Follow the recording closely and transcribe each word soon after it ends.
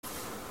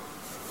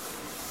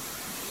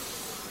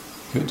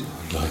Good.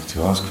 I'd like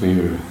to ask for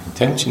your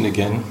attention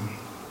again.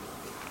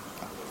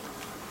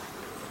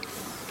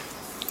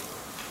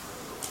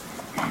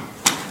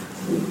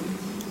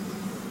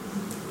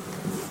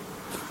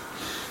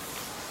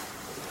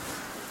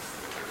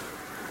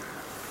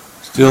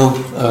 Still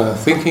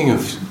thinking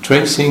of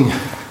tracing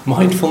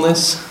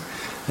mindfulness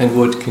and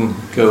what can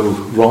go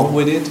wrong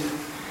with it.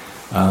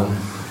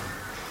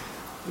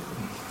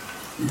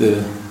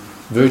 The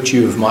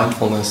virtue of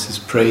mindfulness is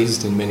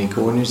praised in many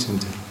corners,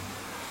 and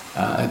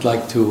I'd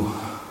like to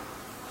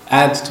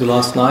add to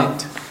last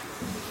night.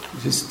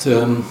 Just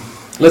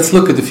let's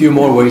look at a few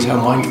more ways how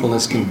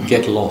mindfulness can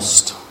get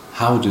lost.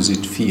 How does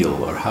it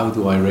feel, or how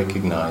do I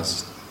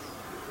recognize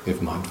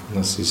if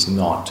mindfulness is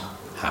not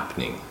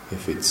happening,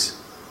 if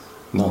it's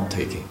not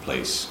taking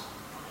place?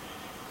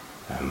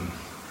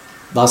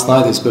 Last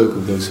night I spoke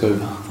of those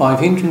 5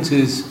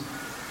 hindrances,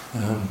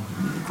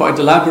 quite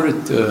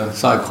elaborate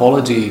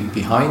psychology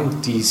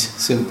behind the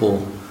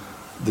simple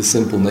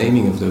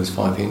naming of those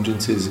 5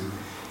 hindrances.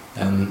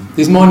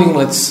 This morning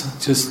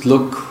let's just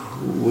look,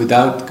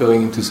 without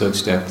going into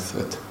such depth,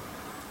 at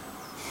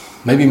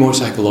maybe more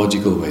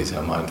psychological ways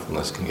how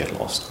mindfulness can get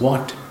lost.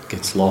 What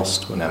gets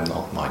lost when I'm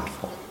not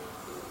mindful?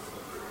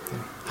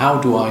 How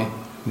do I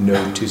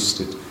notice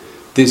that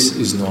this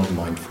is not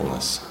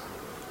mindfulness?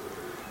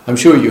 I'm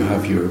sure you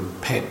have your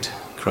pet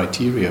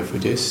criteria for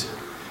this.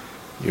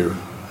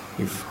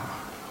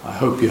 I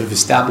hope you have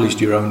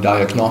established your own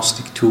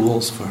diagnostic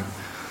tools for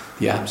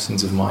the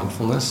absence of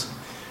mindfulness.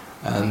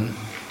 And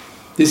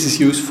this is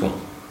useful.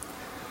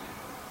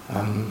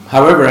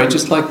 However, I'd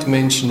just like to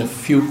mention a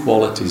few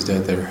qualities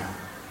that are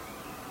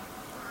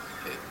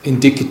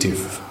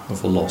indicative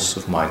of a loss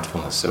of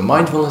mindfulness. So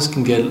mindfulness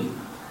can get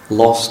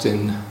lost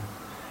in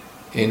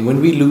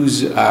when we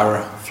lose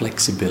our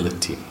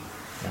flexibility.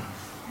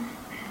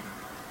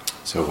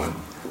 So when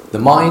the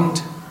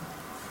mind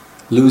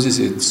loses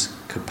its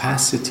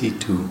capacity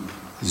to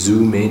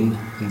zoom in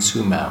and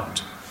zoom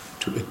out,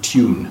 to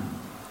attune,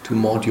 to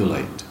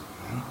modulate.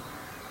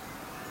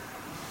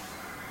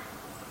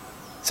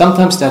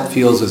 Sometimes that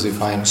feels as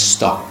if I am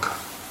stuck.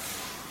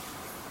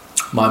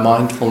 My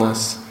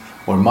mindfulness,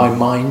 or my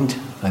mind,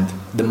 and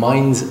the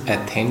mind's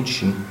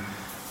attention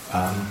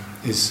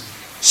is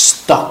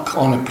stuck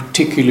on a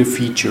particular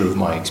feature of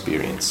my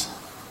experience.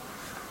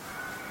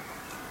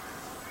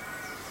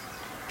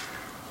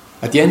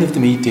 At the end of the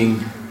meeting,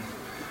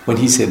 when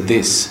he said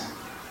this,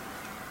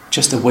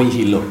 just the way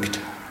he looked.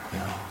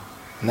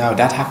 Now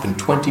that happened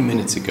 20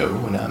 minutes ago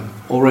when I'm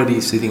already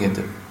sitting at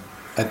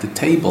the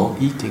table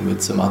eating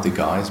with some other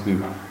guys. We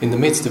were in the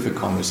midst of a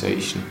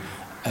conversation,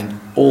 and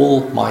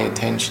all my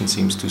attention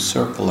seems to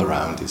circle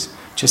around is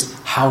just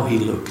how he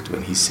looked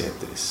when he said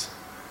this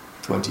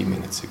 20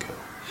 minutes ago.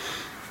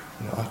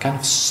 I'm kind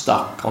of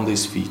stuck on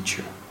this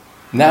feature.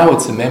 Now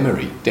it's a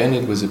memory, then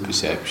it was a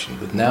perception,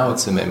 but now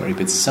it's a memory.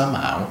 But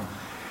somehow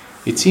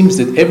it seems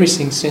that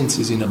everything since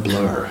is in a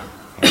blur.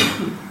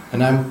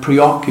 And I'm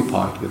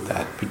preoccupied with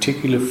that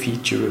particular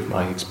feature of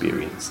my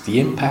experience, the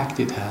impact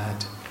it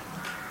had,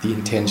 the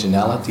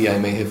intentionality I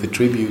may have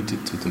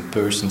attributed to the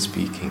person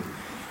speaking.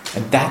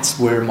 And that's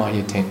where my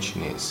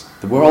attention is.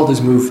 The world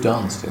has moved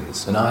on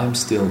since, and I am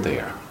still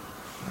there.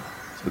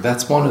 So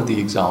that's one of the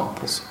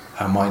examples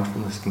how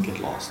mindfulness can get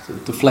lost.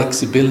 The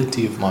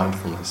flexibility of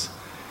mindfulness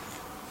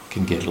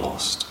can get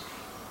lost.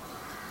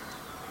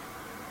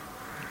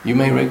 You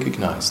may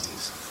recognize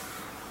this.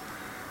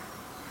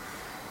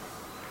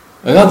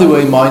 Another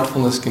way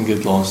mindfulness can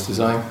get lost is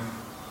I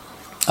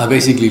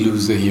basically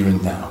lose the here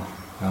and now.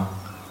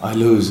 I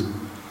lose.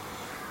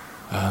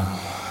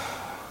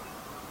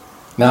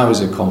 Now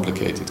is a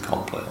complicated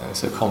concept.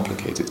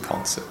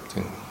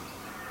 And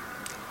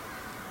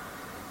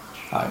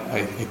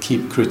I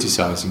keep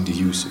criticizing the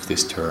use of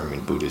this term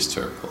in Buddhist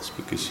circles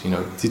because,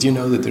 did you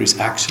know that there is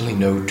actually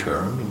no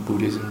term in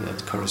Buddhism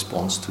that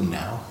corresponds to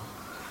now?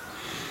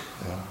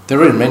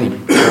 There are many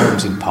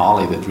terms in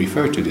Pali that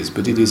refer to this,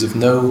 but it is of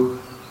no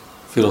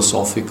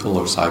philosophical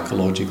or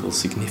psychological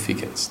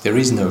significance. There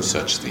is no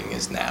such thing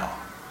as now.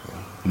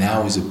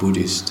 Now is a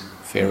Buddhist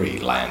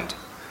fairyland.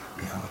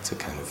 It's a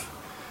kind of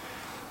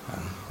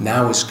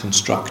now is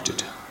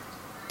constructed.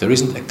 There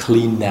isn't a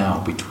clean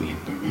now between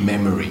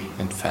memory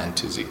and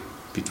fantasy,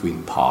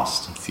 between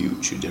past and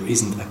future. There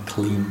isn't a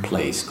clean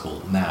place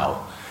called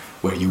now,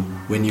 where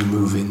when you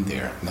move in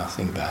there,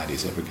 nothing bad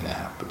is ever going to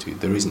happen to you.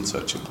 There isn't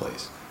such a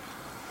place.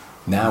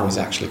 Now is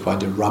actually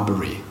quite a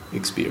rubbery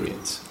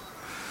experience,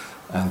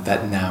 and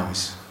that now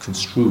is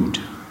construed.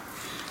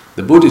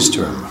 The Buddhist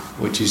term,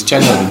 which is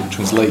generally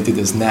translated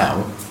as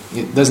now,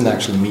 it doesn't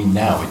actually mean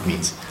now, it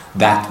means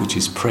that which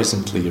is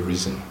presently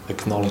arisen,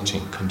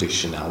 acknowledging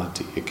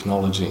conditionality,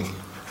 acknowledging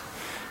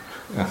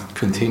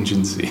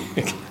contingency,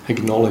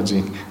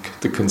 acknowledging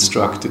the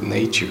constructed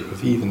nature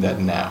of even that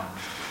now.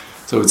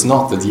 So it's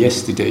not that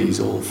yesterday is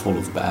all full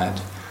of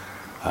bad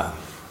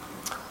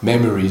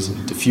memories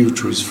and the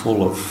future is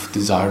full of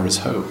desirous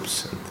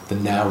hopes and the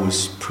now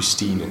is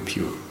pristine and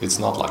pure. It's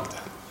not like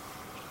that.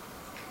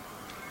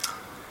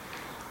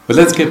 But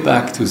let's get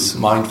back to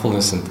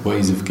mindfulness and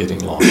ways of getting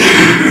lost.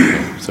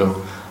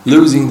 So,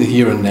 losing the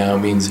here and now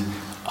means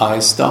I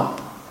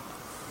stop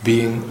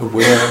being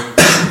aware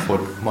of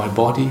what my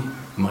body,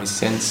 my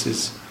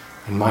senses,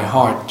 and my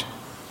heart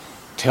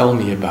tell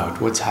me about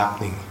what's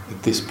happening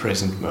at this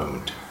present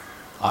moment.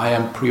 I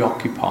am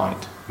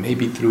preoccupied,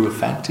 maybe through a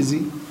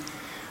fantasy.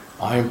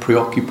 I am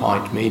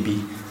preoccupied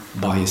maybe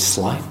by a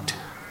slight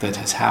that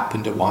has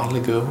happened a while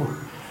ago.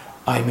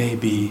 I may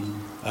be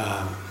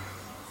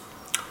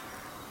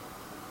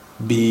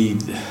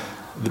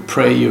the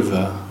prey of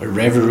a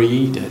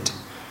reverie that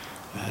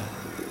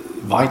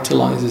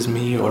vitalizes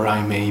me, or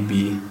I may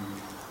be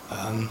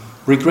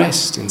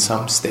regressed in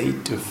some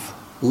state of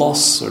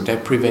loss or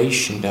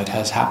deprivation that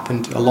has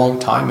happened a long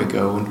time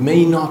ago and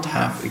may not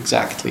have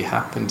exactly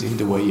happened in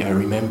the way I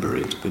remember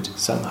it, but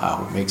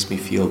somehow makes me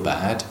feel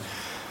bad.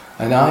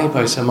 And I,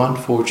 by some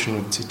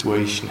unfortunate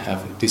situation,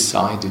 have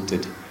decided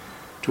that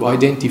to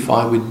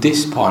identify with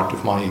this part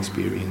of my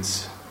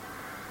experience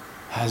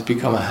has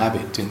become a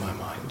habit in my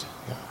mind.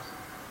 Yeah.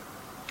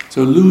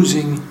 So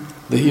losing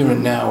the here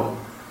and now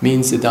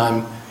means that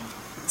I'm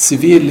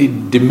severely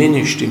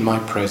diminished in my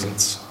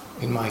presence,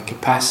 in my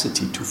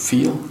capacity to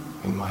feel,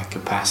 in my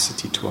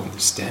capacity to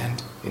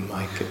understand, in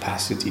my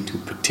capacity to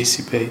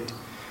participate,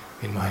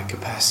 in my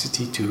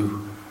capacity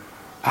to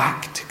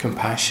act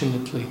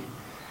compassionately.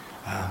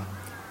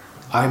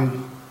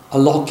 I'm a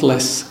lot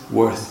less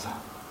worth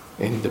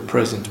in the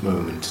present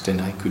moment than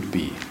I could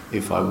be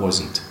if I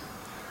wasn't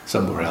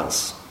somewhere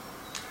else,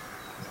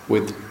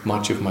 with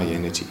much of my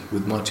energy,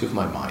 with much of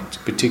my mind,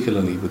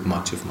 particularly with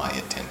much of my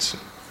attention.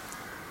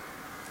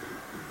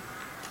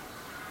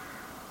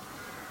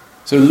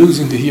 So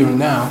losing the here and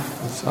now,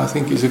 I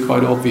think, is a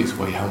quite obvious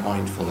way how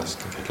mindfulness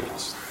can get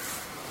lost.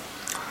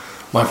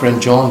 My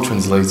friend John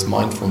translates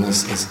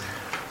mindfulness as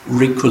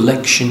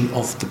recollection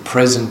of the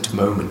present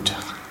moment.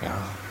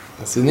 Yeah.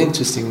 It's an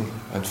interesting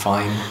and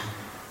fine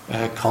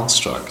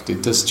construct.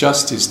 It does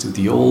justice to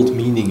the old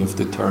meaning of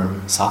the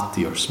term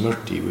sati or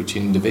smrti, which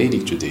in the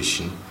Vedic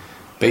tradition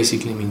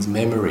basically means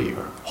memory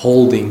or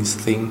holding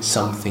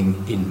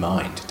something in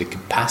mind, the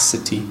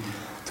capacity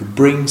to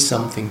bring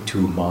something to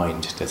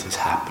mind that has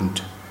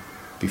happened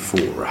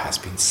before or has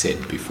been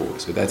said before.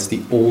 So that's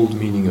the old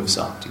meaning of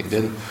sati. And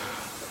then,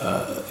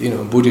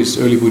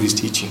 early Buddhist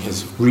teaching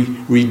has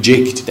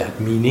rejected that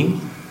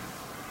meaning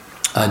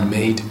and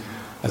made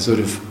a sort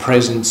of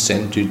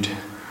present-centered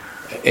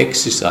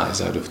exercise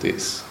out of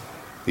this.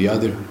 The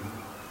other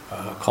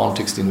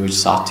context in which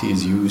sati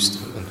is used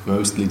and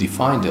mostly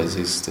defined as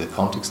is the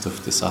context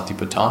of the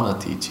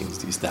Satipatthana teachings,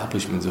 the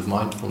establishments of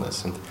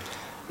mindfulness. And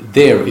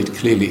there it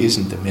clearly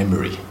isn't a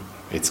memory.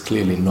 It's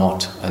clearly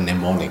not a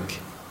mnemonic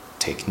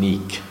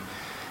technique.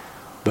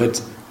 But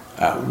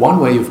one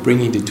way of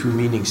bringing the two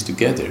meanings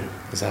together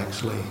is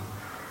actually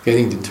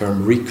getting the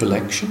term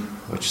recollection,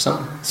 which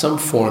some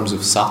forms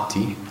of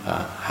sati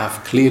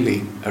have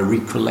clearly a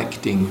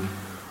recollecting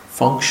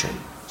function.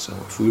 So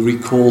if we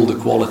recall the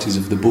qualities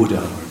of the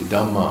Buddha or the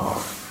Dhamma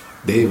or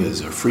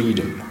Devas or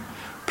freedom,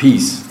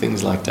 peace,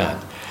 things like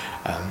that,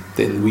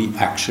 then we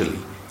actually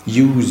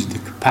use the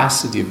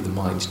capacity of the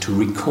mind to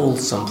recall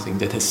something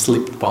that has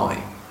slipped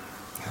by.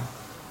 Yeah?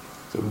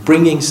 So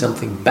bringing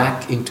something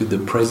back into the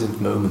present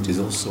moment is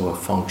also a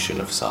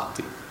function of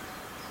sati.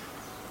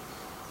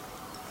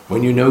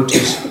 When you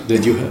notice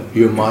that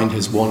your mind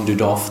has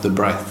wandered off the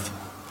breath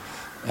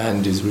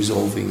and is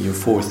resolving your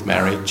fourth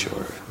marriage,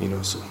 or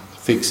so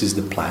fixes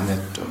the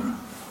planet or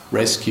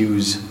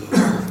rescues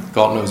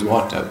God knows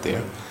what out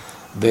there,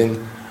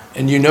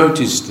 and you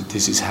notice that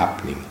this is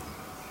happening.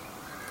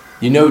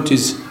 You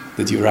notice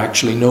that you're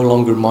actually no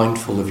longer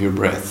mindful of your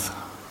breath,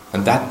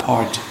 and that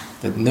part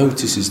that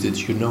notices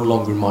that you're no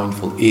longer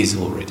mindful is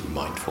already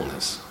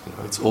mindfulness.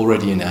 It's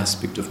already an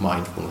aspect of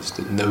mindfulness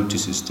that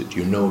notices that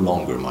you're no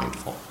longer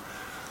mindful.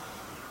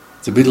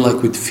 It's a bit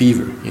like with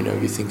fever.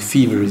 You think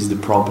fever is the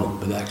problem,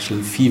 but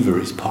actually fever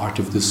is part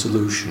of the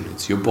solution.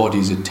 It's your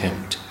body's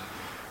attempt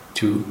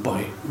to,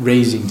 by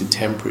raising the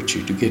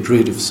temperature, to get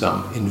rid of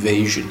some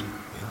invasion.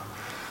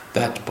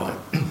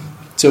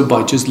 So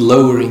by just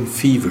lowering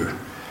fever,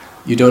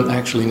 you don't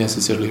actually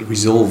necessarily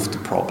resolve the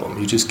problem.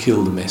 You just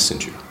kill the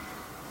messenger.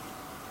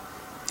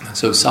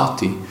 So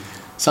sati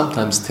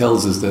sometimes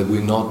tells us that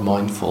we're not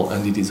mindful,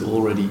 and it is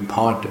already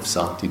part of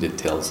sati that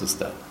tells us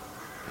that.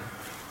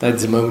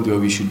 That's a moment where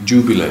we should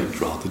jubilate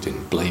rather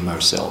than blame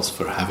ourselves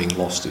for having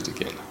lost it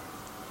again.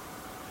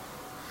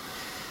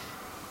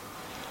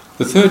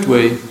 The third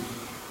way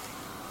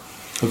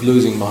of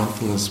losing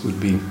mindfulness would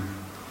be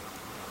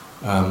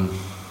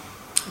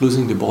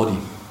losing the body,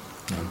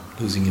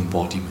 losing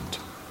embodiment.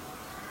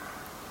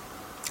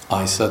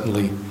 I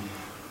suddenly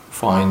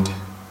find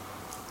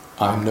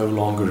I'm no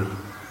longer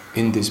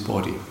in this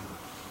body.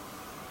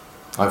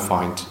 I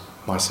find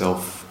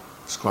myself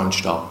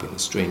scrunched up in a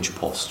strange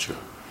posture.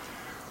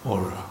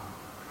 Or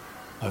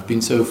I've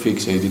been so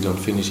fixated on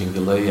finishing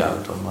the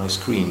layout on my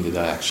screen that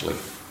I actually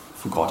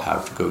forgot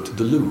how to go to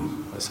the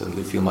loo. I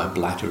suddenly feel my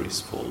bladder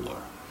is full.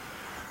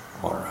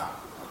 Or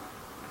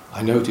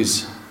I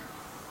notice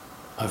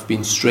I've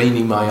been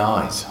straining my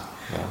eyes.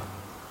 Yeah.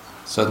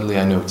 Suddenly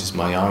I notice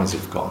my eyes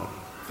have gone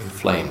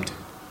inflamed.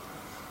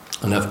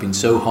 And I've been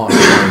so hard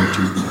trying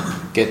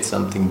to get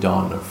something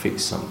done or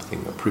fix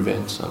something or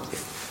prevent something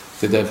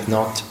that I've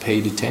not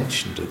paid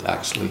attention that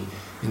actually,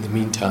 in the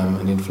meantime,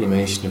 an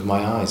inflammation of my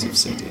eyes have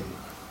set in.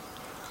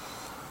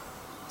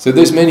 So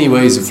there's many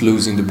ways of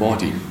losing the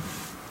body.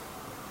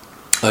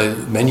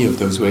 Many of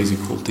those ways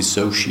are called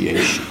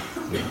dissociation.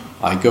 Yeah.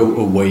 I go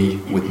away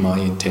with my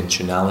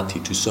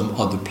intentionality to some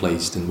other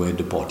place than where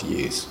the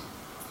body is.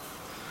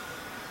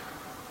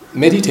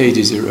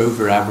 Meditators are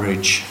over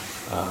average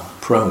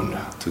prone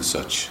to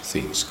such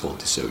things called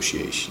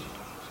dissociation.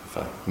 If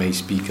I may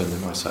speak under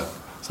my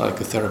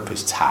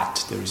psychotherapist's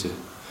hat, there is a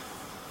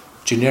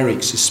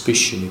generic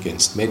suspicion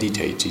against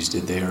meditators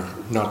that they are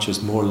not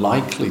just more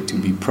likely to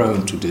be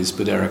prone to this,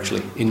 but they're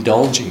actually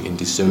indulging in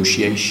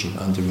dissociation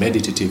under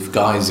meditative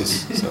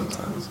guises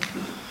sometimes.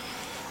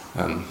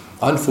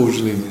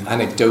 Unfortunately,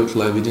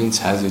 anecdotal evidence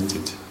has it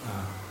that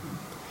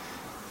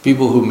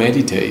people who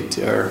meditate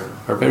are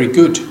very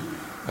good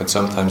at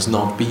sometimes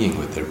not being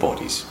with their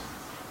bodies.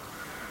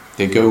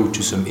 They go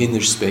to some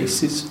inner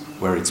spaces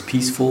where it's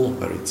peaceful,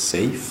 where it's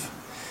safe,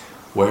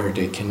 where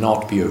they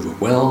cannot be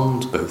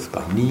overwhelmed both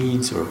by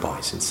needs or by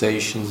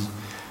sensations,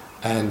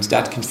 and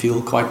that can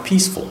feel quite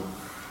peaceful.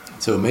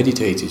 So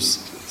meditators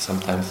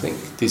sometimes think,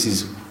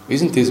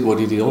 isn't this what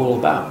it is all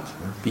about?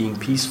 Being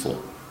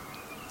peaceful.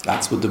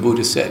 That's what the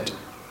Buddha said.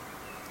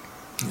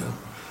 You know,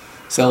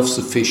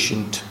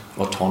 self-sufficient,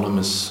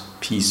 autonomous,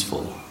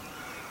 peaceful,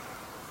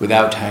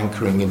 without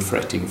hankering and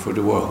fretting for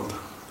the world.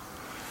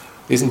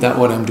 Isn't that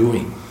what I'm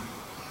doing?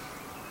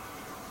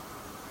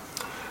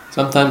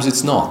 Sometimes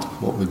it's not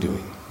what we're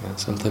doing. Yeah?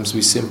 Sometimes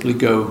we simply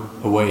go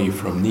away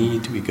from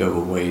need, we go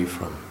away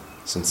from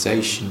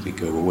sensation, we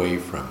go away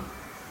from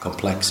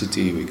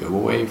complexity, we go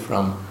away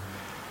from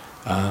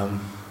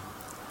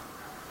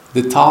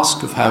the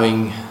task of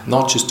having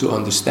not just to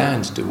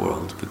understand the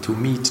world, but to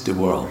meet the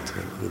world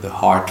with a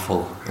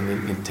heartful and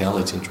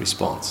intelligent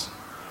response.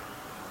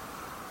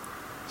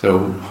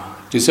 So,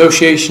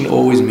 dissociation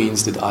always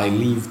means that I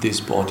leave this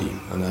body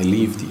and I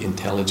leave the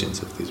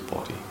intelligence of this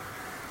body.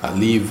 I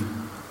leave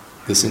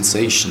the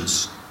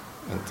sensations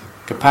and the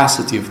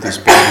capacity of this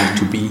body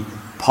to be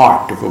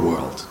part of a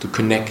world, to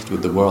connect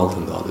with the world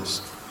and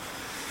others.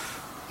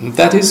 And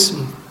that is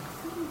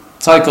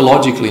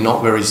psychologically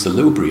not very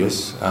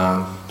salubrious.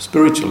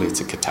 Spiritually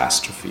it's a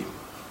catastrophe,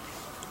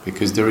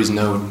 because there is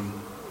no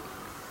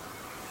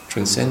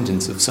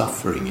transcendence of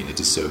suffering in a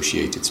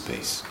dissociated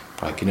space.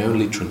 I can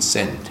only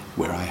transcend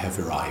where I have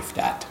arrived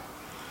at.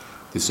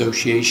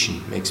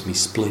 Dissociation makes me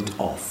split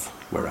off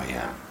where I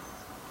am.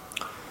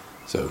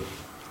 So,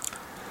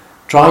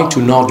 trying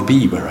to not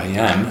be where I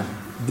am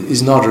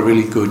is not a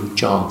really good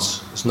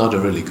chance, it's not a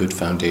really good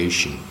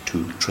foundation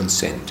to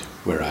transcend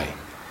where I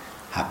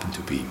happen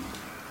to be.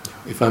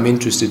 If I'm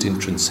interested in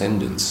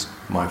transcendence,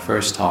 my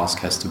first task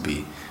has to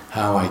be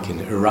how I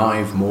can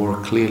arrive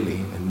more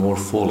clearly and more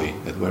fully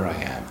at where I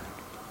am.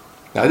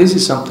 Now this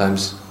is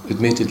sometimes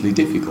admittedly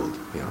difficult,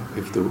 you know,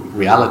 if the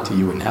reality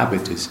you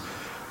inhabit is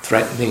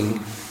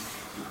threatening,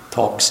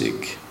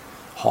 toxic,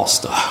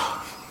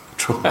 hostile,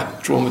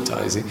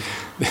 traumatizing,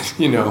 then,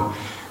 you know,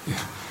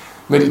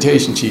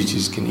 meditation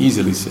teachers can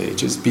easily say,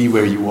 just be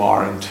where you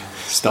are and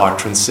start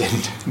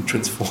transcend and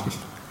transform.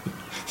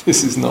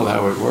 This is not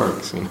how it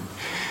works. You know.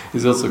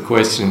 There's also a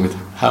question with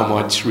how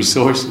much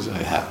resources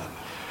I have.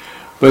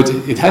 But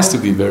it has to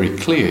be very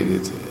clear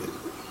that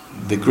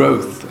the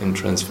growth and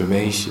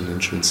transformation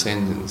and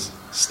transcendence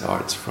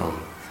starts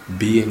from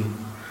being,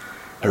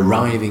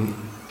 arriving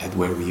at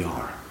where we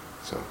are.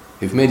 So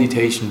if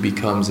meditation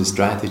becomes a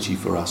strategy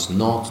for us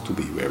not to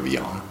be where we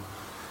are,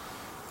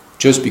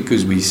 just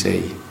because we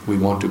say we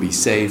want to be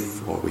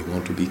safe, or we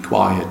want to be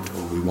quiet,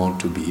 or we want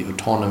to be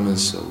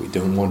autonomous, or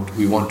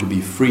we want to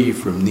be free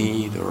from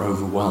need or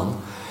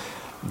overwhelm,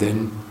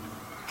 then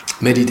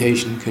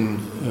meditation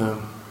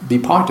can be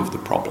part of the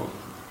problem.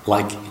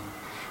 Like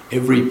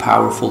every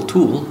powerful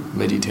tool,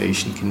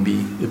 meditation can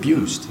be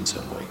abused in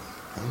some way.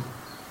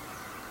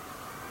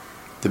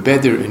 The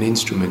better an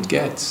instrument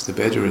gets, the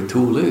better a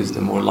tool is,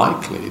 the more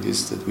likely it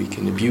is that we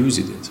can abuse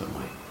it in some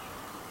way.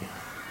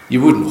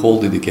 You wouldn't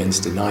hold it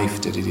against a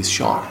knife that it is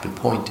sharp and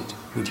pointed,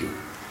 would you?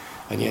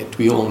 And yet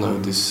we all know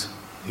this.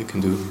 You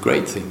can do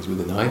great things with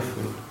a knife,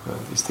 and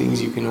there's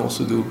things you can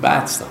also do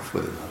bad stuff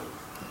with a knife.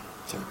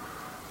 So,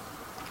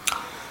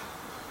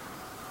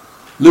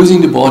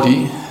 losing the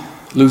body,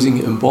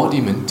 losing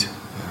embodiment,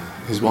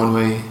 is one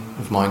way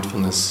of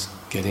mindfulness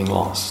getting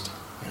lost.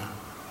 Yeah.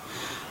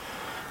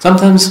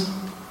 Sometimes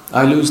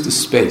I lose the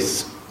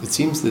space. It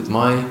seems that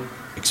my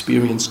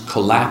experience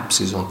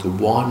collapses onto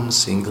one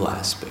single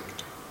aspect.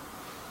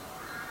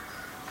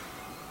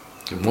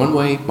 And one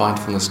way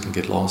mindfulness can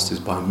get lost is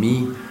by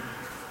me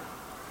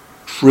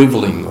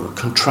shriveling or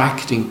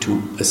contracting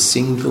to a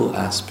single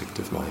aspect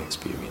of my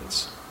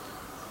experience.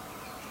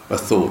 A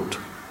thought,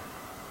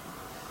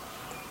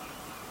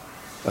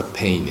 a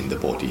pain in the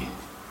body,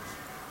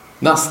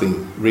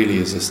 Nothing really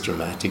is as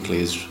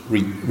dramatically as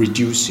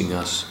reducing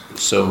us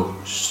so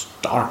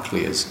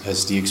starkly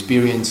as the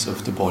experience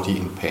of the body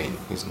in pain,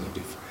 isn't it?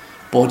 If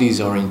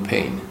bodies are in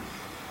pain,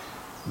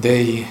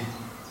 they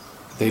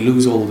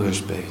lose all their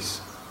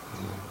space.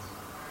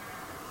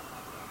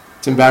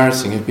 It's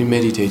embarrassing. I've been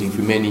meditating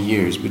for many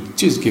years, but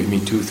just give me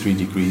 2-3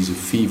 degrees of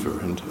fever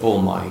and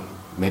all my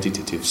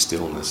meditative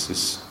stillness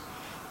is,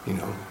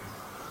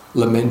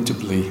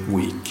 lamentably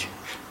weak.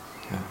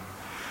 Yeah.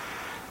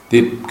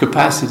 The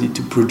capacity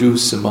to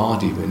produce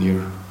samadhi when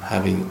you're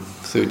having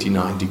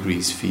 39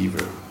 degrees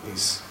fever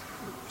is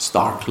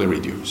starkly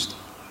reduced.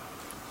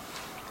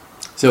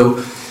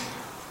 So,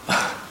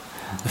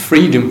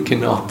 freedom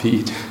cannot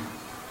be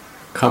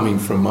coming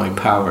from my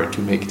power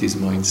to make this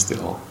mind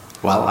still.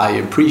 While I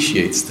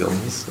appreciate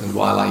stillness and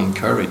while I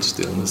encourage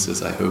stillness,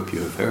 as I hope you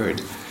have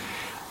heard,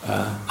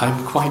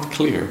 I'm quite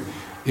clear.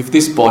 If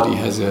this body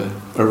has a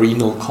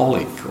renal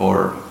colic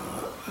or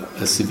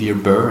a severe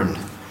burn,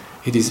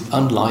 it is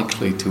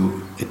unlikely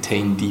to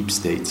attain deep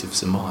states of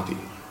samadhi.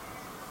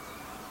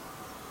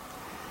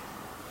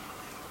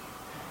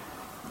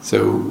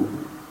 So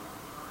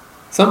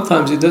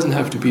sometimes it doesn't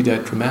have to be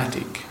that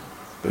dramatic,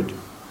 but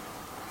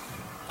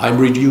I'm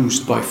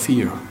reduced by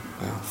fear.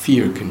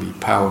 Fear can be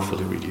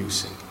powerfully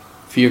reducing.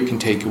 Fear can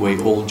take away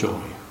all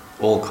joy,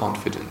 all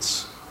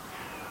confidence,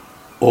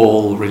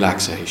 all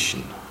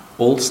relaxation,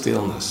 all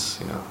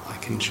stillness. I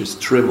can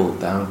just shrivel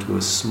down to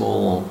a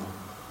small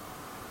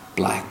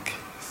black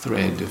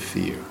thread of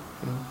fear.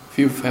 If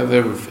you've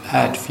ever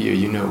had fear,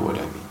 you know what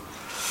I mean.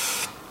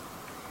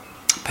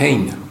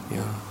 Pain.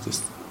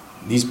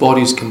 These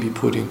bodies can be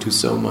put into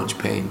so much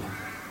pain.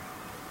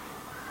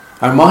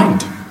 Our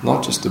mind,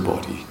 not just the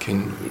body,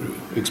 can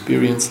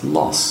experience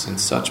loss in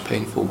such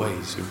painful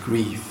ways, or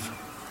grief.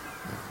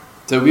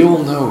 So we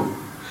all know,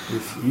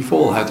 we've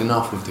all had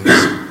enough of this,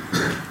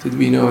 that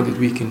we know that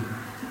we can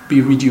be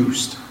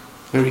reduced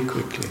very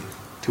quickly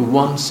to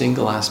one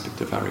single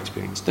aspect of our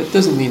experience. That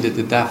doesn't mean that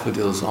the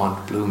daffodils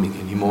aren't blooming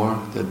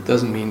anymore. That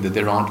doesn't mean that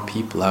there aren't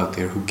people out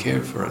there who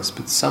care for us,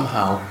 but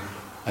somehow,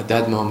 at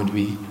that moment,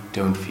 we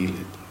don't feel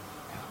it.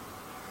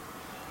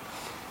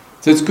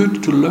 So it's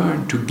good to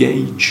learn to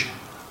gauge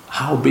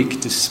how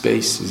big the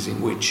space is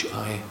in which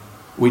I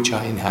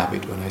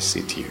inhabit when I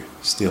sit here,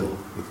 still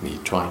with me,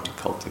 trying to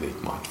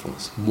cultivate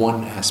mindfulness.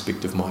 One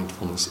aspect of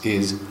mindfulness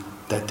is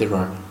that there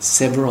are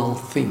several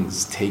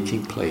things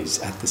taking place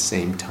at the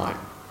same time.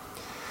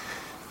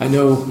 I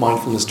know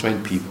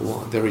mindfulness-trained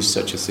people, there is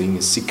such a thing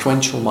as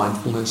sequential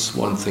mindfulness,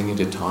 one thing at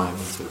a time,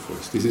 and so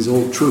forth. This is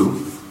all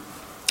true.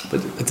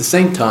 But at the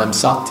same time,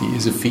 sati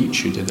is a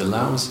feature that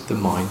allows the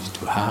mind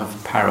to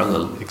have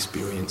parallel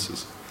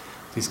experiences.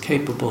 It is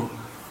capable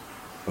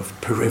of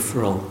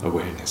peripheral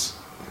awareness.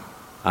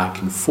 I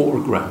can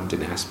foreground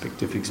an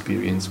aspect of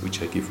experience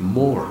which I give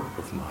more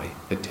of my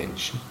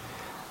attention,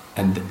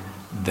 and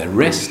the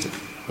rest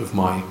of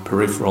my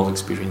peripheral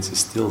experience is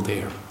still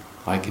there.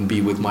 I can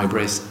be with my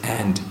breath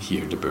and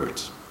hear the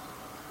birds.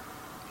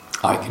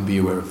 I can be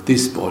aware of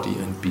this body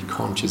and be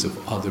conscious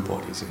of other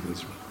bodies in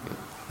this room.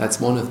 That's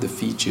one of the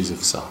features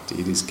of sati.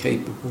 It is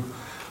capable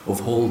of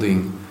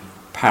holding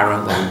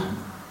parallel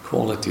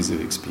qualities of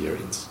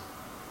experience,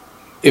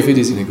 if it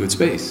is in a good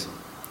space.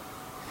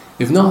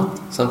 If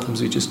not,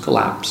 sometimes we just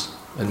collapse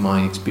and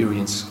my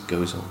experience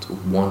goes on to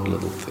one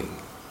little thing.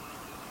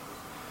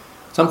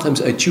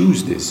 Sometimes I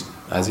choose this,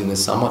 as in a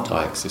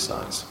samatha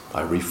exercise.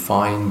 I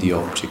refine the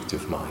object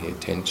of my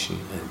attention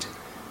and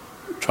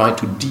try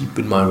to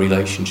deepen my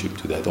relationship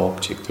to that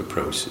object or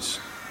process.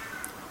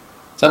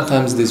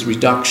 Sometimes this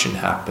reduction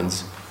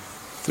happens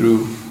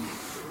through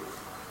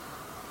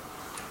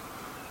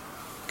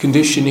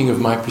conditioning of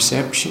my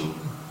perception,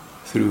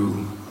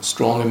 through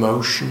strong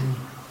emotion,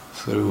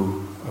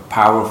 through a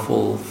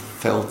powerful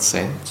felt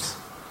sense,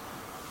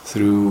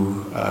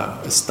 through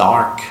a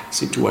stark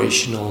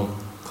situational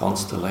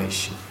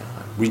constellation.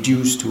 I'm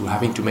reduced to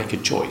having to make a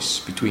choice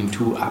between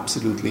two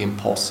absolutely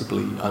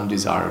impossibly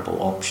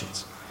undesirable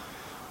options.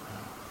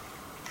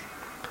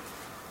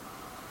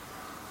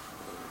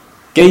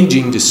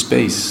 Gauging the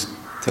space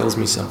tells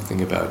me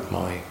something about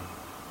my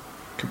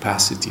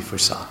capacity for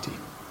sati.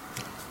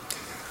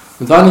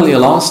 And finally, a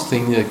last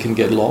thing that can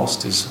get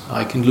lost is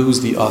I can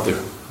lose the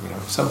other.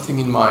 Something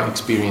in my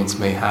experience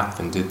may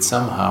happen that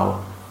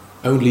somehow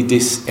only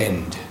this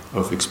end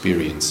of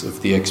experience,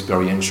 of the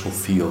experiential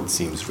field,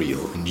 seems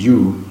real, and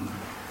you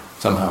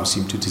somehow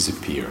seem to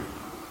disappear.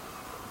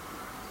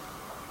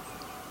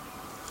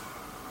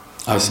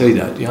 I say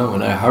that,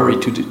 when I hurry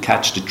to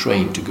catch the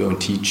train to go and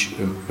teach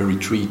a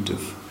retreat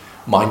of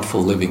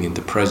mindful living in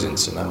the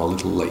presence, and I'm a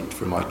little late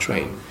for my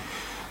train,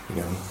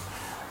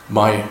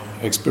 my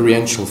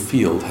experiential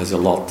field has a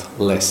lot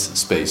less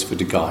space for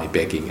the guy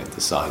begging at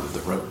the side of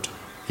the road.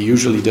 He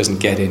usually doesn't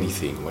get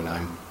anything when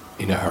I'm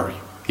in a hurry.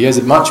 He has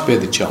a much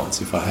better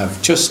chance if I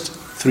have just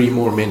 3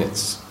 more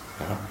minutes.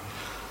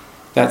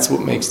 That's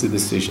what makes the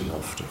decision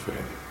often for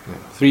him.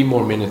 3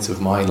 more minutes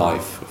of my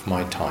life, of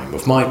my time,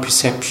 of my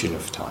perception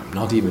of time,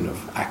 not even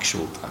of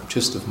actual time,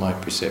 just of my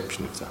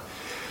perception of time.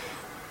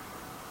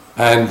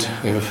 And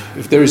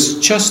if there is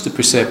just a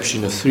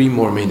perception of 3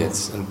 more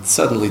minutes, and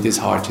suddenly this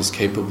heart is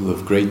capable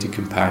of greater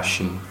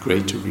compassion,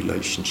 greater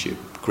relationship,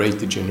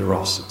 greater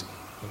generosity,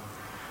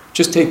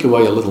 just take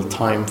away a little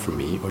time from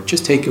me, or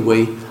just take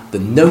away the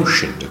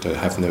notion that I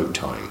have no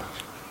time.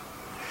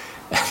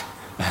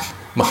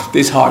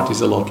 This heart is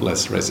a lot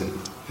less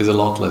resonant, is a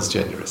lot less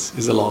generous,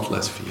 is a lot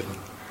less feeling.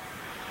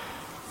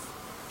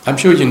 I'm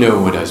sure you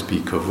know what I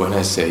speak of when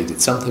I say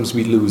that sometimes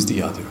we lose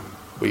the other.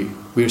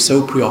 We're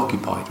so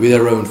preoccupied with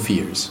our own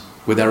fears,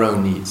 with our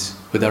own needs,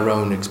 with our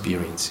own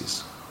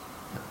experiences.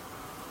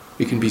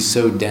 We can be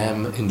so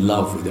damn in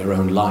love with our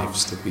own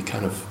lives that we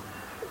kind of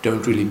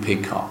don't really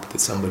pick up that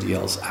somebody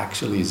else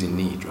actually is in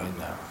need right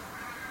now.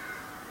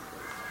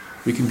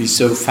 We can be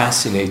so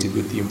fascinated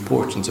with the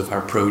importance of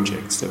our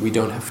projects that we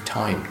don't have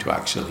time to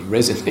actually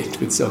resonate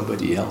with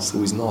somebody else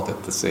who is not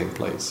at the same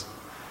place.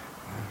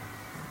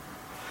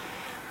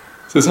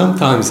 So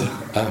sometimes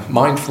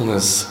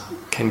mindfulness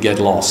can get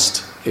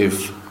lost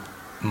if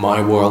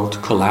my world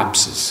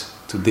collapses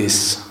to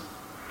this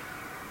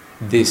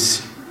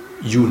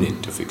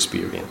unit of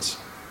experience,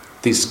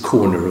 this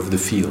corner of the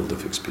field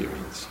of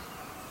experience.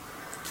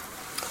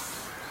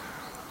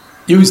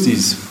 Use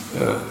these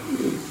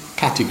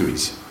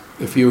categories.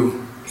 If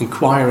you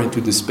inquire into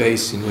the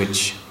space in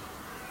which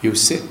you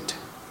sit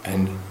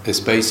and the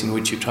space in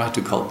which you try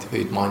to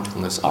cultivate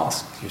mindfulness,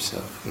 ask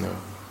yourself,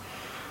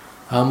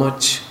 how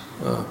much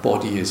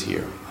body is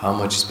here? How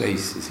much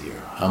space is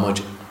here? How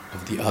much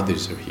of the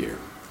others are here?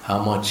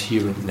 How much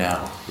here and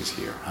now is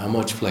here? How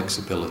much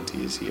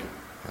flexibility is here?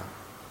 Yeah.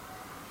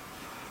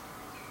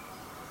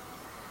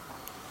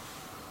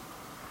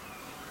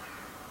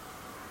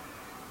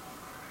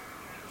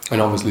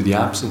 And obviously the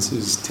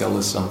absences tell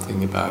us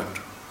something about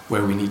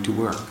where we need to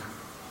work,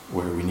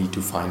 where we need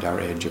to find our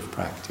edge of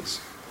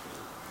practice.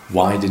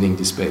 Widening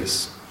the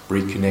space,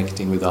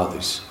 reconnecting with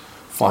others,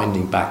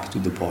 finding back to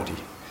the body,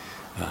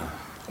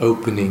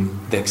 opening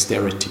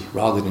dexterity,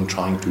 rather than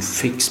trying to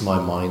fix my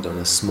mind on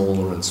a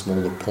smaller and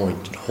smaller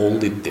point and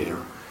hold it there,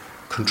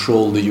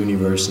 control the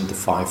universe in the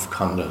 5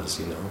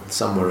 khandhas,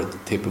 somewhere at the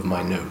tip of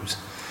my nose.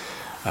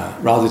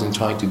 Rather than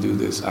trying to do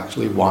this,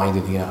 actually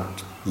widening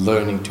out,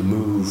 learning to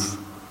move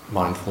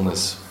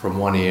mindfulness from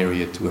one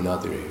area to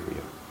another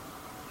area.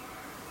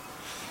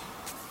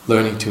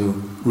 Learning to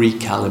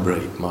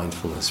recalibrate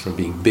mindfulness from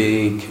being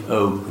big,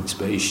 open,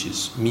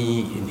 spacious, me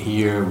in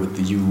here with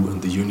the you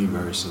and the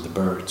universe and the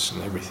birds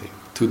and everything,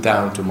 to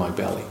down to my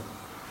belly,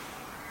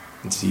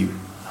 and see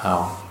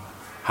how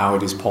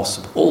it is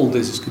possible. All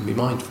this could be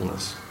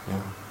mindfulness.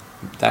 Yeah?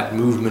 That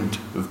movement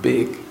of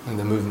big and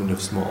the movement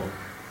of small.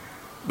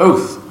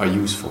 Both are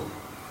useful.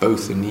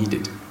 Both are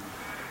needed.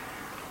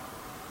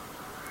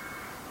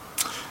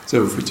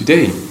 So for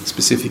today,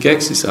 specific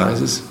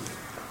exercises.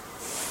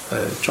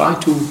 Try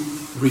to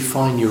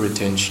refine your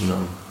attention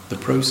on the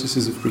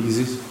processes of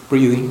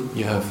breathing.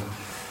 You have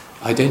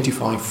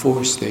identified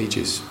 4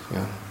 stages.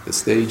 Yeah? The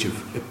stage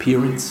of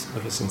appearance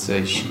of a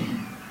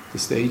sensation, the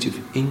stage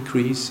of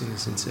increase in a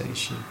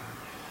sensation,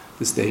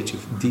 the stage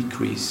of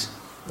decrease,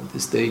 and the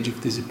stage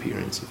of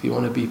disappearance. If you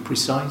want to be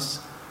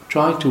precise,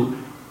 try to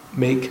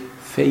make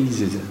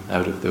phases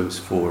out of those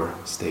 4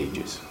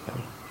 stages. Yeah?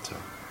 So,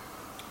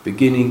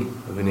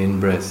 beginning of an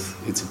in-breath,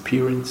 its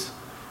appearance,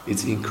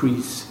 its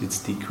increase, its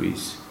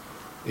decrease,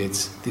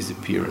 its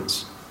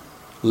disappearance.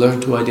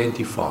 Learn to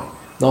identify,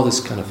 not as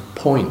kind of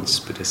points,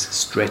 but as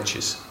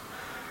stretches.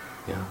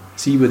 Yeah.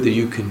 See whether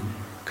you can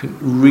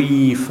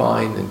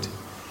refine and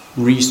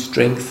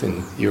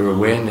re-strengthen your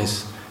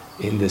awareness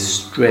in the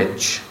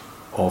stretch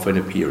of an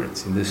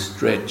appearance, in the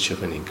stretch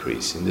of an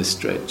increase, in the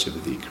stretch of a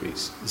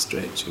decrease, the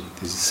stretch of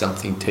this is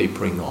something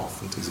tapering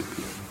off and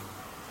disappearing.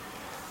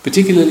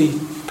 Particularly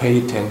pay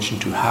attention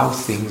to how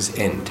things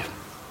end.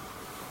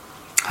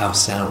 How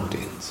sound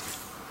ends,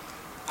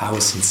 how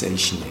a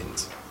sensation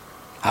ends,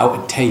 how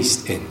a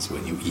taste ends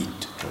when you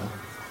eat.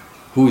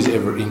 Who is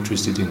ever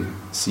interested in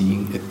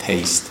seeing a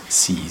taste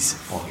cease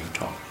on your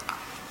tongue?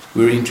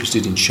 We're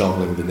interested in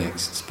shoveling the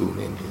next spoon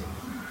in.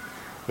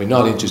 We're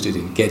not interested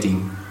in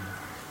getting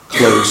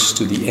close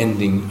to the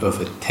ending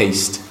of a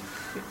taste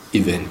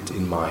event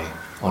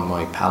on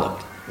my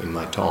palate, in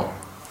my tongue.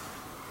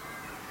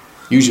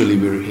 Usually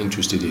we're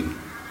interested in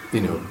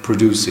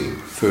producing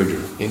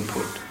further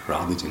input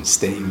rather than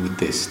staying with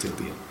this till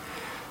the end.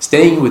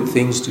 Staying with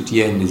things to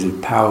the end is a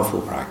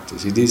powerful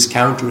practice. It is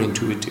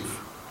counterintuitive.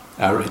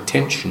 Our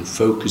attention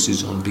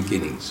focuses on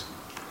beginnings.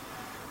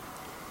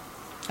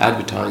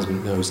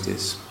 Advertisement knows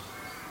this.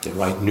 They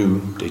write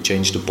new, they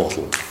change the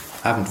bottle.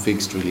 Haven't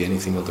fixed really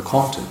anything on the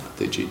content.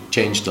 They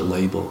change the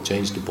label,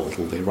 change the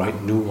bottle. They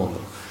write new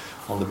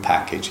on the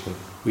package, and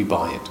we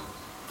buy it.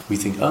 We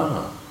think,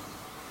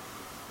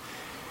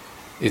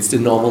 it's the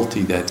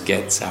novelty that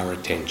gets our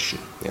attention.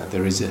 Yeah,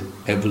 there is an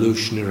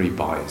evolutionary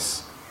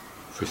bias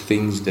for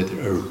things that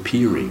are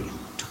appearing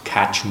to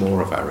catch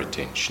more of our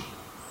attention.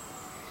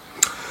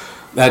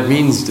 That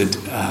means that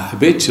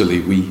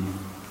habitually we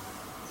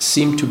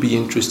seem to be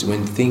interested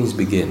when things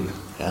begin.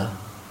 Yeah?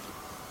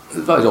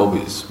 It's quite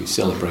obvious. We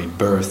celebrate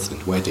births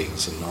and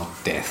weddings and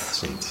not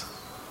deaths and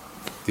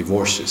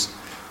divorces,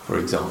 for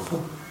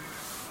example.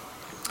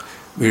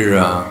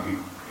 We're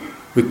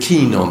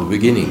keen on the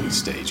beginning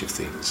stage of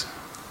things.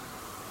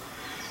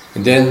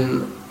 And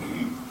then,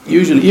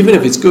 usually, even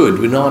if it's good,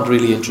 we're not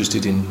really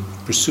interested in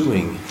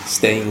pursuing,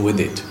 staying with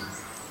it.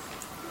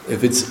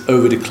 If it's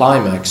over the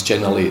climax,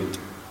 generally,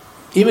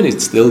 even if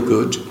it's still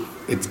good,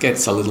 it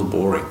gets a little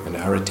boring and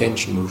our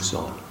attention moves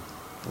on.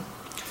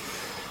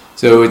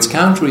 So it's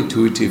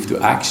counterintuitive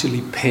to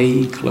actually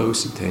pay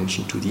close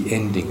attention to the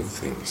ending of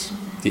things,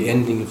 the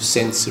ending of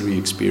sensory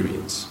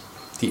experience,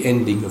 the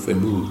ending of a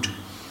mood,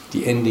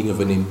 the ending of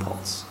an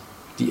impulse,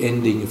 the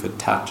ending of a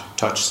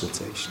touch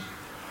sensation.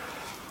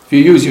 If you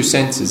use your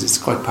senses, it's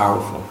quite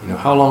powerful.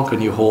 How long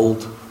can you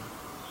hold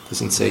the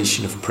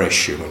sensation of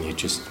pressure when you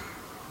just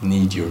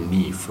need your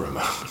knee for a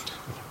moment?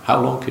 How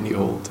long can you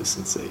hold the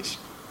sensation?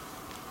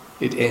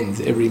 It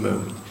ends every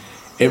moment.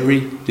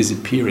 Every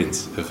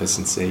disappearance of a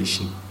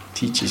sensation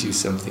teaches you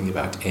something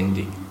about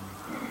ending.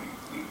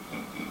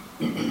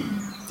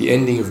 The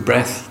ending of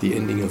breath, the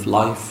ending of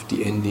life,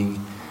 the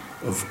ending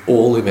of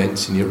all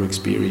events in your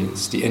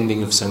experience, the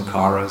ending of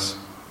sankharas,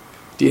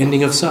 the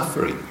ending of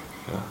suffering.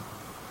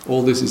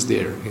 All this is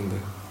there in the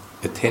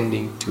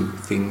attending to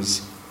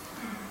things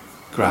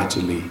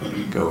gradually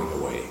going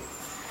away.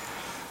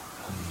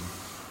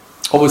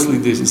 Obviously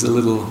this is a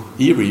little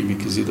eerie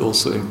because it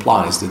also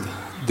implies that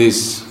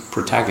this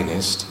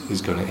protagonist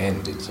is going to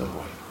end in some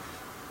way.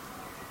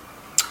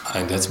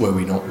 And that's where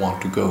we don't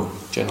want to go.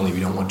 Generally we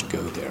don't want to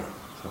go there.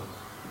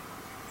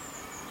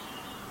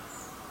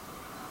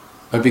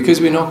 And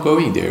because we're not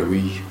going there,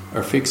 we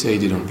are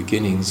fixated on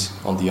beginnings,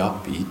 on the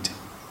upbeat,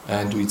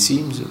 and it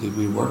seems that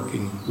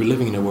we're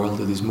living in a world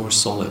that is more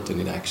solid than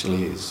it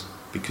actually is.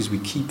 Because we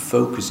keep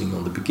focusing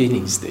on the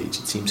beginning stage,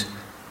 it seems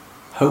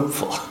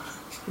hopeful,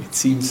 it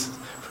seems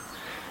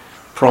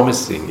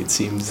promising, it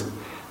seems,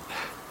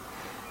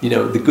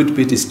 the good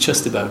bit is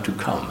just about to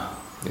come.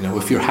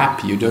 If you're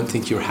happy, you don't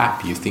think you're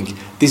happy, you think,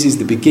 this is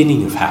the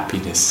beginning of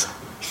happiness.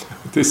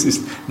 This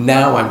is,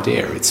 now I'm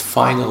there, it's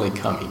finally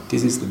coming.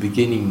 This is the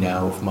beginning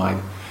now of my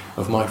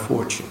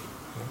fortune.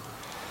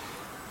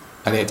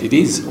 And yet it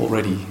is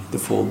already the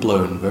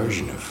full-blown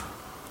version of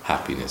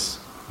happiness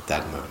at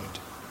that moment.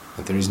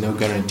 And there is no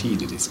guarantee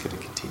that it's going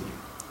to continue.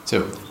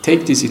 So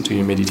take this into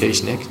your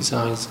meditation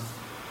exercise,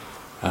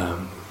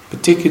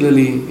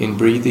 particularly in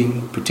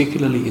breathing,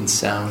 particularly in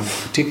sound,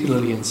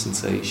 particularly in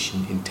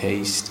sensation, in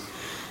taste,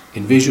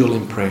 in visual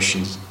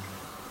impressions.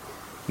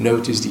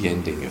 Notice the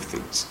ending of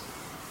things.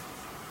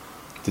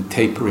 The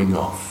tapering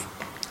off.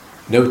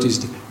 Notice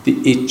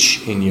the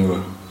itch in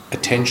your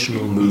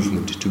attentional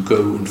movement to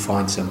go and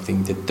find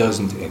something that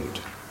doesn't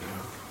end.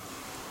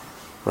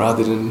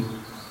 Rather than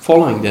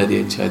following that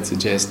itch, I'd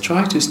suggest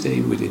try to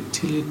stay with it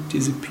till it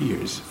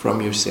disappears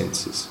from your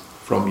senses,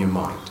 from your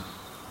mind,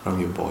 from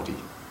your body,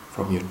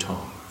 from your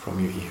tongue, from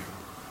your ear.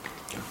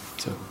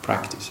 So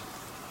practice.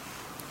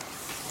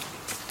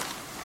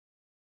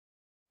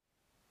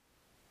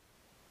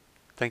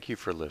 Thank you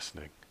for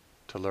listening.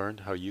 To learn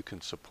how you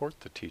can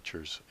support the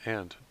teachers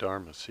and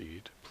Dharma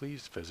Seed,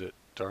 please visit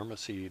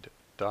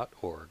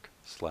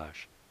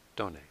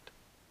dharmaseed.org/donate.